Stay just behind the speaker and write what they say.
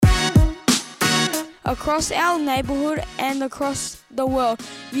across our neighbourhood and across the world.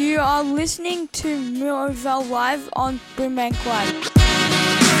 You are listening to Morvale Live on Brimbank Live.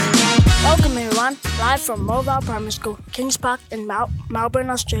 Welcome everyone, live from Morvale Primary School, Kings Park in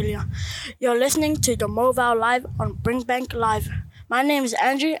Melbourne, Australia. You're listening to the Morvale Live on Brimbank Live. My name is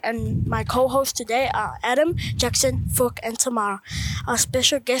Andrew and my co-hosts today are Adam, Jackson, Fook and Tamara. Our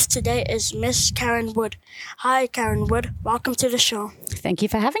special guest today is Miss Karen Wood. Hi Karen Wood, welcome to the show. Thank you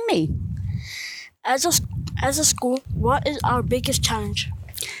for having me. As a school, what is our biggest challenge?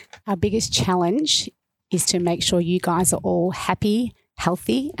 Our biggest challenge is to make sure you guys are all happy,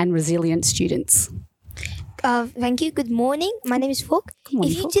 healthy and resilient students. Thank you. Good morning. My name is Fook. Good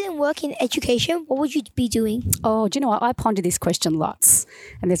morning, If you Fook. didn't work in education, what would you be doing? Oh, do you know what? I ponder this question lots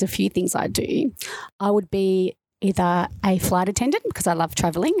and there's a few things I do. I would be either a flight attendant because I love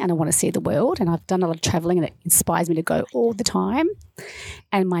travelling and I want to see the world and I've done a lot of travelling and it inspires me to go all the time.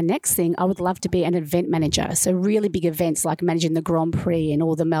 And my next thing, I would love to be an event manager. So really big events like managing the Grand Prix and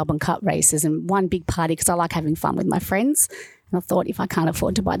all the Melbourne Cup races and one big party because I like having fun with my friends. And I thought if I can't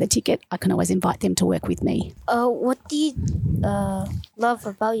afford to buy the ticket, I can always invite them to work with me. What do you love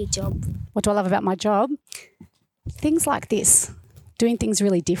about your job? What do I love about my job? Things like this, doing things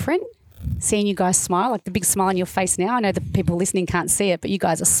really different, seeing you guys smile, like the big smile on your face now. I know the people listening can't see it, but you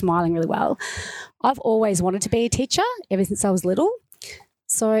guys are smiling really well. I've always wanted to be a teacher ever since I was little.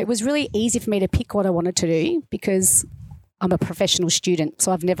 So it was really easy for me to pick what I wanted to do because I'm a professional student,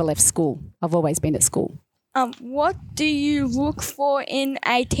 so I've never left school. I've always been at school. What do you look for in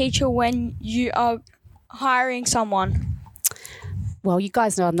a teacher when you are hiring someone? Well, you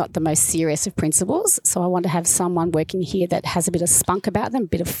guys know I'm not the most serious of principals, so I want to have someone working here that has a bit of spunk about them, a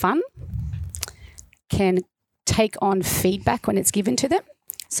bit of fun, can take on feedback when it's given to them.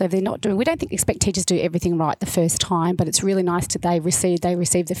 So they're not doing, we don't expect teachers to do everything right the first time, but it's really nice that they receive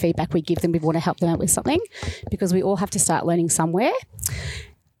the feedback we give them. We want to help them out with something because we all have to start learning somewhere.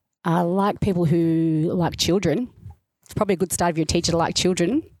 I like people who like children. It's probably a good start of your teacher to like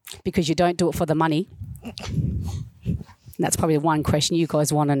children because you don't do it for the money. And that's probably one question you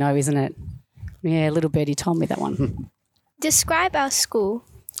guys want to know, isn't it? Yeah, little birdie told me that one. Describe our school.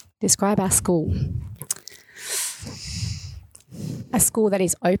 Describe our school. A school that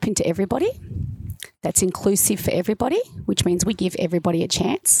is open to everybody, that's inclusive for everybody, which means we give everybody a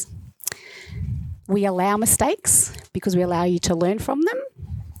chance. We allow mistakes because we allow you to learn from them.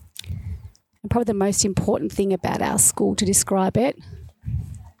 And probably the most important thing about our school to describe it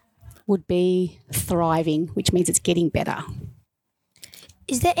would be thriving, which means it's getting better.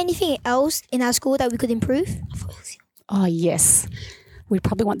 Is there anything else in our school that we could improve? Oh, yes. We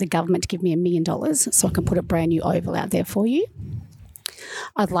probably want the government to give me $1 million so I can put a brand new oval out there for you.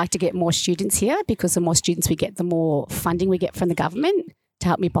 I'd like to get more students here because the more students we get, the more funding we get from the government to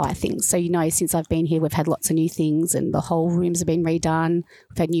help me buy things. So, you know, since I've been here, we've had lots of new things and the whole rooms have been redone.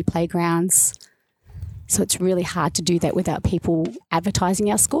 We've had new playgrounds. So it's really hard to do that without people advertising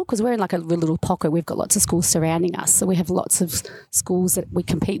our school because we're in like a little pocket. We've got lots of schools surrounding us. So we have lots of schools that we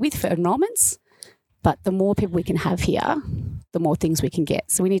compete with for enrolments. But the more people we can have here, the more things we can get.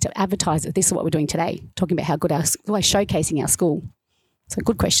 So we need to advertise it. This is what we're doing today, talking about how good showcasing our school. So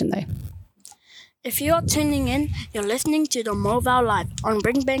good question though. If you are tuning in, you're listening to the Morvale Live on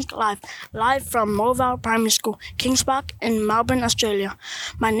Brimbank live from Morvale Primary School, Kings Park in Melbourne, Australia.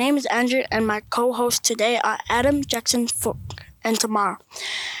 My name is Andrew and my co-hosts today are Adam, Jackson, Fook and Tamara.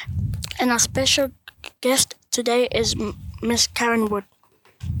 And our special guest today is Miss Karen Wood.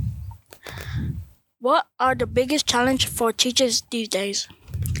 What are the biggest challenges for teachers these days?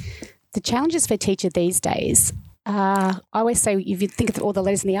 The challenges for teachers these days, I always say if you think of all the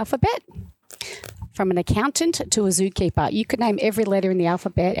letters in the alphabet, from an accountant to a zookeeper, you could name every letter in the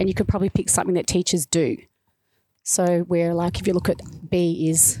alphabet and you could probably pick something that teachers do. So we're like, if you look at B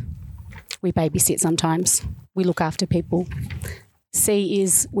is we babysit sometimes. We look after people. C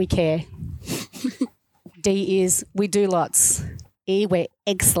is we care. D is we do lots. E, we're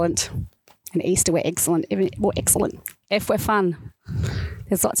excellent. And Easter, we're excellent. We're excellent. F, we're fun.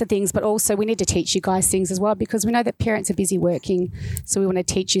 There's lots of things, but also we need to teach you guys things as well because we know that parents are busy working. So we want to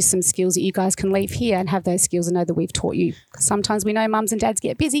teach you some skills that you guys can leave here and have those skills and know that we've taught you. Sometimes we know mums and dads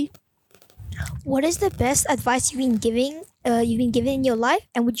get busy. What is the best advice you've been given in your life,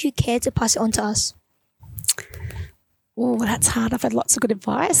 and would you care to pass it on to us? Oh, that's hard. I've had lots of good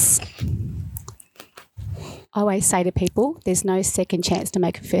advice. I always say to people, there's no second chance to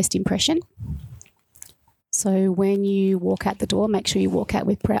make a first impression. So when you walk out the door, make sure you walk out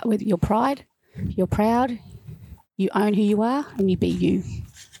with your pride. You're proud, you own who you are, and you be you.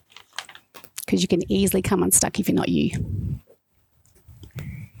 Because you can easily come unstuck if you're not you.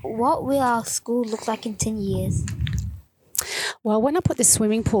 What will our school look like in 10 years? Well, when I put the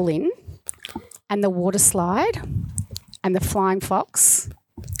swimming pool in and the water slide and the flying fox,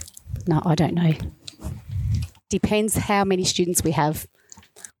 no, I don't know. Depends how many students we have.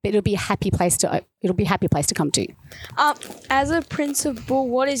 But it'll be a happy place to come to. As a principal,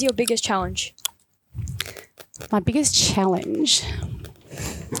 what is your biggest challenge? My biggest challenge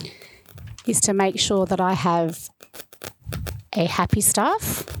is to make sure that I have a happy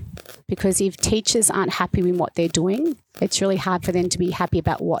staff, because if teachers aren't happy with what they're doing, it's really hard for them to be happy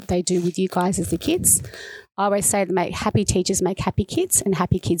about what they do with you guys as the kids. I always say that happy teachers make happy kids, and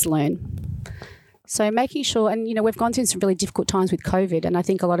happy kids learn. So making sure, and we've gone through some really difficult times with COVID, and I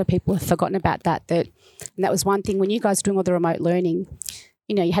think a lot of people have forgotten about that. And that was one thing when you guys were doing all the remote learning.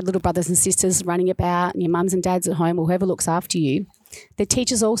 You had little brothers and sisters running about, and your mums and dads at home, or whoever looks after you. The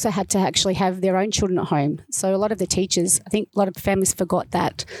teachers also had to actually have their own children at home. So a lot of the teachers, I think a lot of families forgot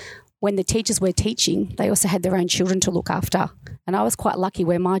that when the teachers were teaching, they also had their own children to look after. And I was quite lucky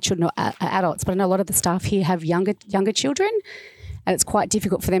where my children are adults, but I know a lot of the staff here have younger children. And it's quite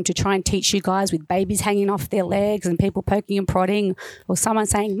difficult for them to try and teach you guys with babies hanging off their legs and people poking and prodding, or someone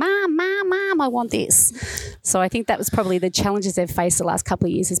saying, Mom, I want this. So I think that was probably the challenges they've faced the last couple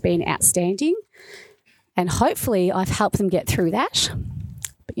of years has been outstanding. And hopefully I've helped them get through that.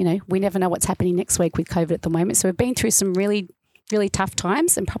 But, we never know what's happening next week with COVID at the moment. So we've been through some really, really tough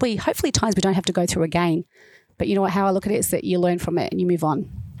times, and hopefully times we don't have to go through again. But how I look at it is that you learn from it and you move on.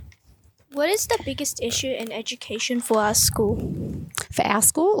 What is the biggest issue in education for our school? For our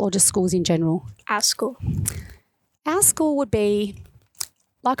school, or just schools in general? Our school. Our school would be,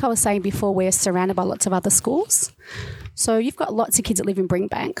 like I was saying before, we're surrounded by lots of other schools. So you've got lots of kids that live in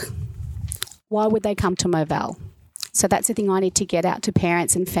Bringbank. Why would they come to Movell? So that's the thing I need to get out to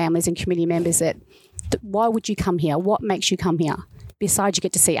parents and families and community members, that why would you come here? What makes you come here? Besides, you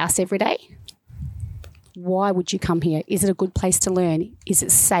get to see us every day. Why would you come here? Is it a good place to learn? Is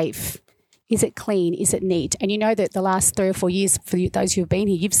it safe? Is it clean? Is it neat? And that the last 3 or 4 years, for those who have been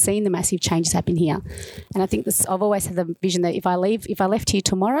here, you've seen the massive changes happen here. And I think I've always had the vision that if I left here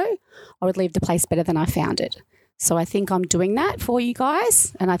tomorrow, I would leave the place better than I found it. So I think I'm doing that for you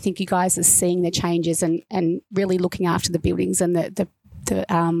guys, and I think you guys are seeing the changes and really looking after the buildings and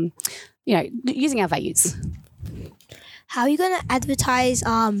using our values. How are you going to advertise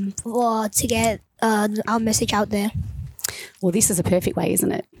to get our message out there? Well, this is a perfect way,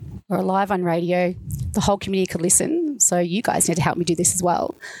 isn't it? We're live on radio. The whole community could listen. So you guys need to help me do this as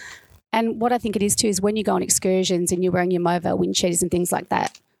well. And what I think it is too is when you go on excursions and you're wearing your Movell wind cheaters and things like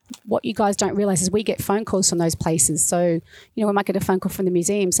that, what you guys don't realise is we get phone calls from those places. So, we might get a phone call from the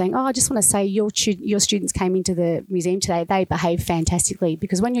museum saying, I just want to say your students came into the museum today. They behaved fantastically.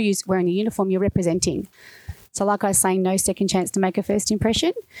 Because when you're wearing a uniform, you're representing. So like I was saying, no second chance to make a first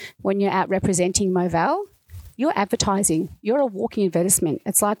impression. When you're out representing Movell, you're advertising. You're a walking advertisement.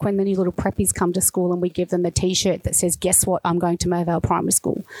 It's like when the new little preppies come to school and we give them the T-shirt that says, guess what, I'm going to Movell Primary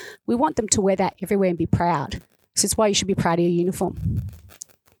School. We want them to wear that everywhere and be proud. So it's why you should be proud of your uniform.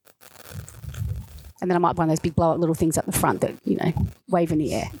 And then I might buy those big blow-up little things at the front that, wave in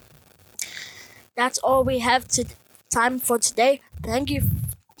the air. That's all we have time for today. Thank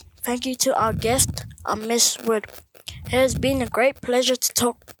you to our guest, Miss Wood. It has been a great pleasure to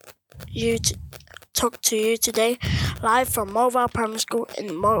talk to you today, live from Movell Primary School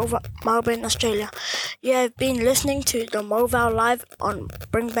in Melbourne, Australia. You have been listening to the Movell Live on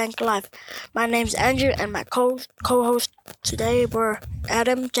Bringbank Live. My name's Andrew, and my co-hosts today were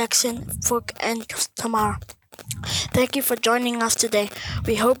Adam, Jackson, Fook, and Tamara. Thank you for joining us today.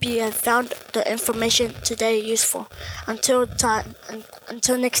 We hope you have found the information today useful. Until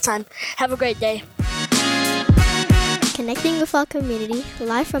next time, have a great day. Connecting with our community,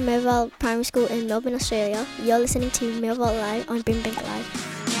 live from Movell Primary School in Melbourne, Australia. You're listening to Movell Live on Bringbank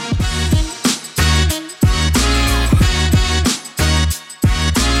Live.